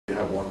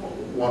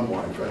one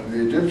wife. And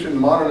the Egyptian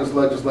modernist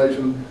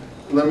legislation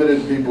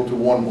limited people to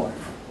one wife.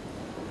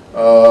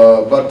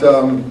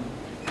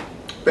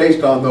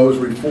 Based on those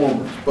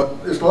reformers. But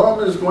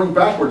Islam is going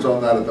backwards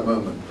on that at the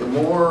moment. The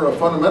more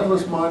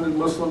fundamentalist-minded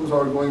Muslims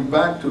are going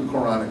back to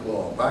Quranic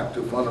law, back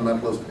to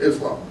fundamentalist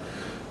Islam.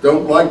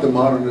 Don't like the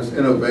modernist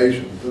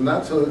innovations. And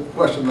that's a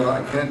question that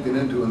I can't get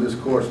into in this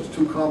course. It's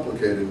too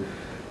complicated.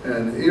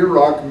 And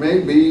Iraq may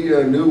be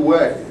a new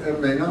way. It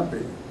may not be.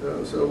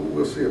 So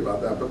we'll see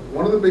about that. But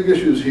one of the big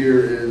issues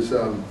here is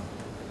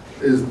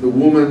the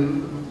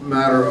woman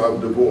matter of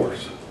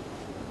divorce.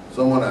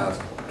 Someone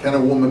asked, can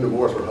a woman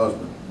divorce her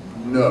husband?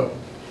 No.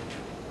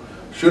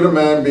 Should a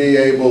man be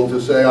able to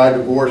say, I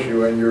divorce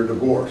you and you're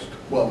divorced?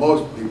 Well,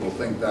 most people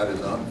think that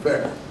is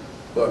unfair.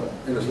 But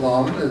in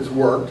Islam, it's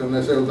worked, and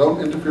they say, well,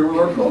 don't interfere with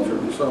our culture.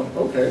 So,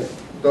 okay,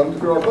 don't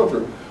interfere with our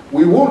culture.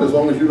 We won't as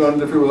long as you don't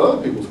interfere with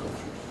other people's culture.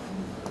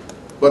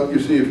 But you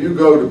see, if you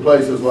go to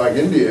places like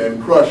India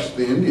and crush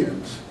the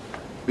Indians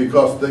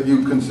because that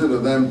you consider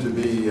them to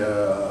be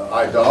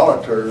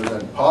idolaters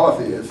and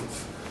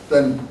polytheists,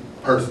 then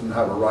persons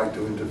have a right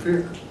to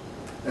interfere.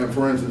 And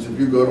for instance, if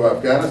you go to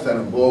Afghanistan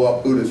and blow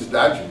up Buddhist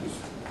statues,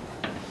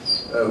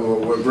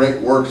 were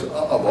great works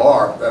of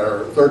art that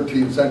are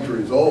 13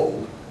 centuries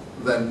old,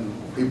 then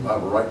people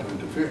have a right to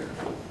interfere.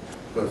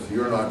 Because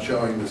you're not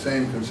showing the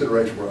same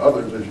consideration for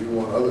others as you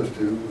want others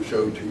to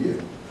show to you.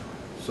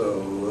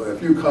 So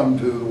if you come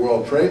to the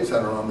World Trade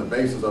Center on the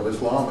basis of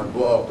Islam and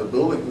blow up the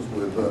buildings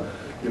with,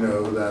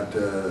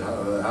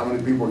 how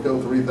many people were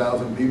killed?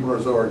 3,000 people or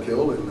so are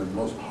killed in the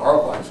most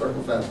horrifying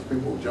circumstances,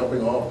 people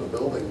jumping off the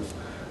buildings,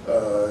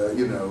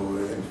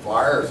 in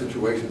fire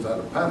situations out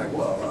of panic.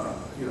 Well,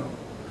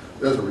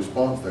 there's a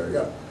response there,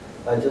 yeah.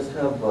 I just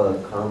have a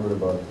comment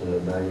about the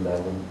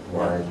 9/11,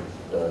 why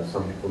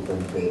some people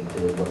think they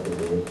did what they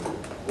did.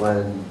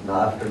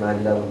 After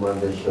 9/11, when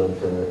they showed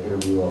the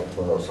interview of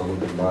Osama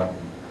bin Laden,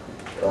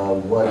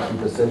 what he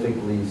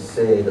specifically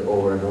said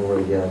over and over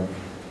again,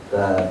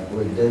 that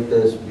we did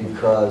this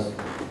because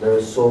there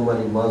are so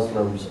many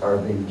Muslims are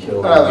being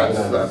killed in the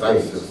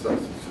United States.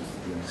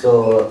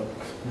 So,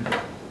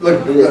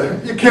 look,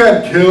 you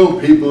can't kill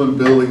people in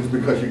buildings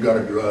because you got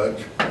a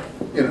grudge.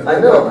 I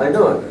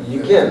know,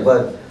 you can,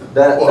 but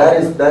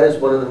that is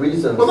one of the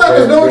reasons. Well, that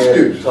is no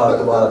excuse. Talk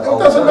about it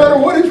doesn't matter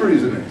what his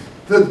reason is.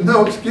 There's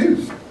no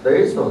excuse. There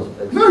is no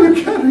excuse. No,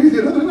 you can't.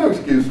 There's no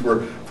excuse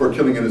for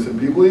killing innocent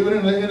people, even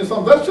in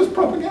Islam. That's just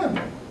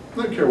propaganda. I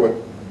don't care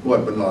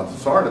what bin Laden.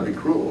 Sorry to be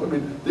cruel. I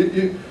mean,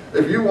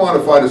 if you want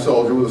to fight a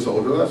soldier with a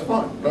soldier, that's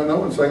fine. No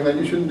one's saying that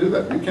you shouldn't do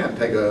that. You can't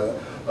take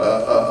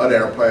an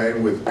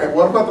airplane with.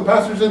 What about the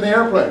passengers in the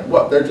airplane?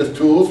 What? They're just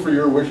tools for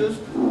your wishes?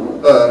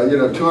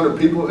 200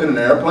 people in an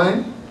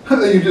airplane.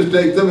 You just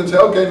take them and say,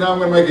 okay, now I'm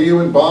going to make a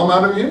human bomb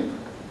out of you?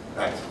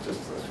 That's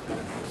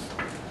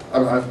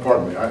ridiculous.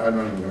 Pardon me, I'm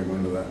not even going to go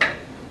into that.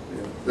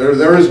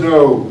 There's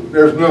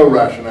no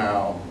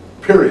rationale,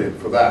 period,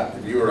 for that.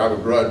 If you have a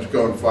grudge,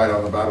 go and fight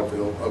on the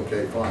battlefield,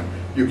 okay, fine.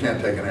 You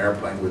can't take an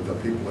airplane with the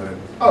people in it.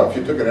 Oh, if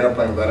you took an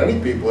airplane without any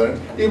people in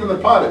it, even the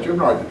pilot, you have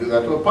no right to do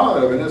that to a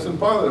pilot, an innocent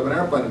pilot of an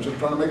airplane that's just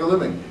trying to make a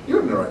living. You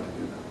have no right to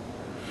do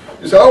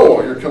that. You say, oh,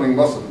 well, you're killing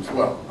Muslims.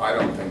 Well, I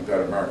don't think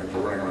that Americans are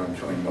running around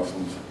killing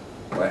Muslims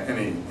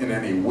in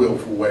any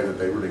willful way that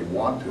they really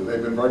want to.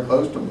 They've been very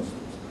close to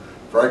Muslims,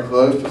 very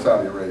close to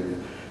Saudi Arabia,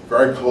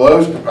 very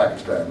close to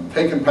Pakistan,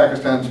 taken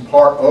Pakistan's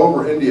part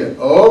over India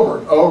over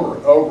and over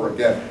and over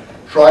again,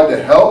 tried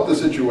to help the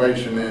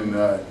situation in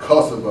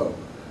Kosovo,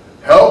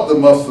 help the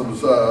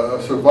Muslims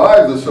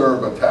survive the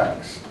Serb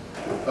attacks,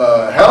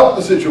 help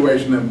the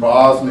situation in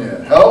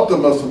Bosnia, help the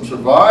Muslims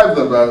survive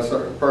the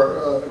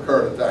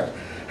Kurd attacks,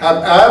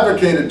 have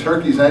advocated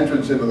Turkey's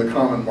entrance into the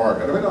common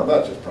market. I mean, no,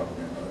 that's just propaganda.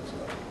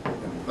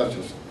 That's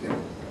just,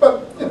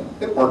 but,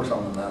 it works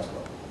on the mass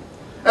level.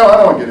 Anyway, I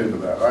don't want to get into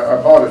that. I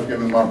apologize for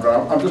getting in the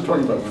background. I'm just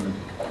talking about women.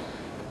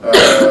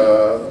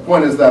 The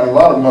point is that a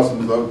lot of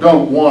Muslims, though,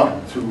 don't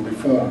want to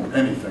reform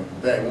anything.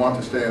 They want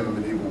to stay in the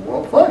medieval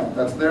world. Fine,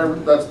 that's their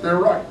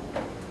right.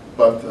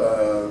 But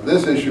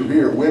this issue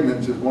here,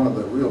 women's, is one of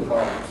the real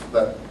problems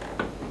that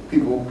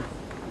people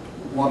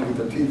want to get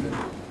their teeth in.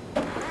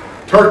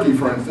 Turkey,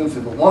 for instance,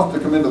 if it wants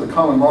to come into the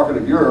common market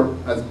of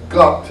Europe, has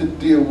got to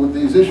deal with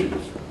these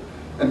issues.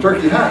 And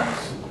Turkey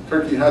has.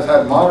 Turkey has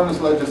had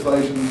modernist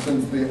legislation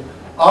since the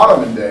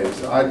Ottoman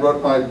days. I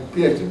wrote my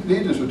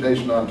PhD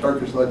dissertation on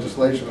Turkish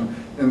legislation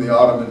in the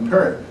Ottoman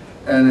period.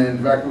 And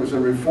in fact, it was a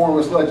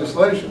reformist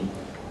legislation.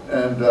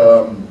 And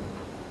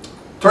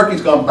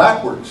Turkey's gone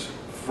backwards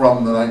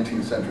from the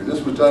 19th century. This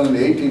was done in the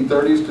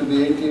 1830s to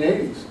the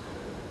 1880s.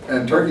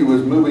 And Turkey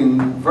was moving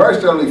very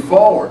steadily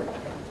forward.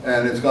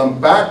 And it's gone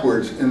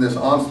backwards in this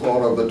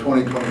onslaught of the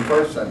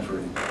 21st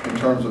century in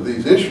terms of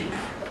these issues.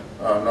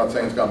 I'm not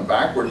saying it's gone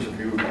backwards if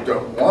you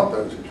don't want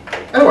those issues.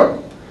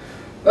 Anyway,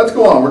 let's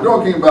go on. We're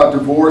talking about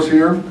divorce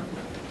here.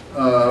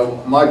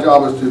 My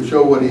job is to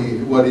show what he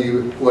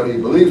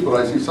believes, but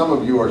I see some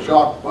of you are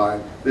shocked by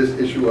this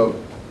issue of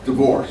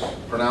divorce,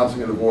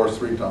 pronouncing a divorce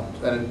 3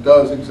 times. And it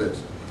does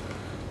exist.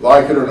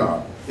 Like it or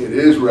not, it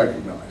is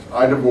recognized.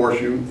 I divorce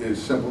you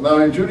is simple. Now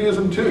in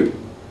Judaism too,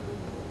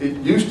 it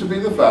used to be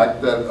the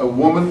fact that a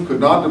woman could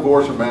not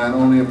divorce a man,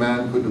 only a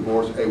man could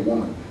divorce a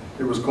woman.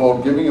 It was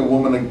called giving a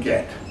woman a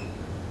get.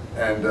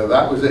 And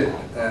that was it.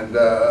 And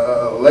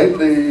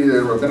lately,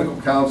 the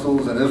rabbinical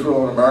councils in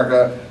Israel and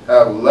America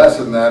have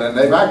lessened that, and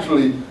they've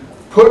actually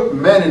put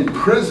men in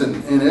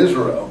prison in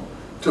Israel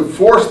to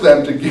force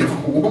them to give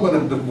a woman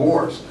a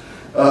divorce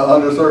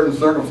under certain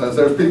circumstances.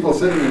 There's people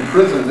sitting in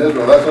prison in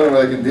Israel. That's the only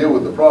way they can deal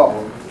with the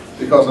problem,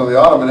 because of the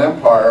Ottoman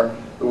Empire,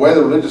 the way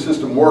the religious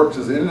system works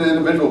is the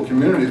individual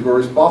communities were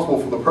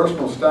responsible for the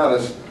personal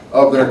status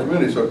of their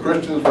community. So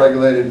Christians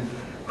regulated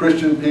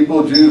Christian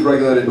people, Jews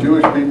regulated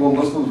Jewish people,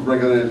 Muslims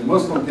regulated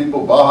Muslim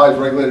people, Baha'is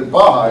regulated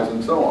Baha'is,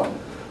 and so on.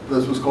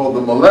 This was called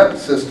the Millet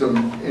system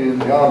in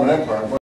the Ottoman Empire.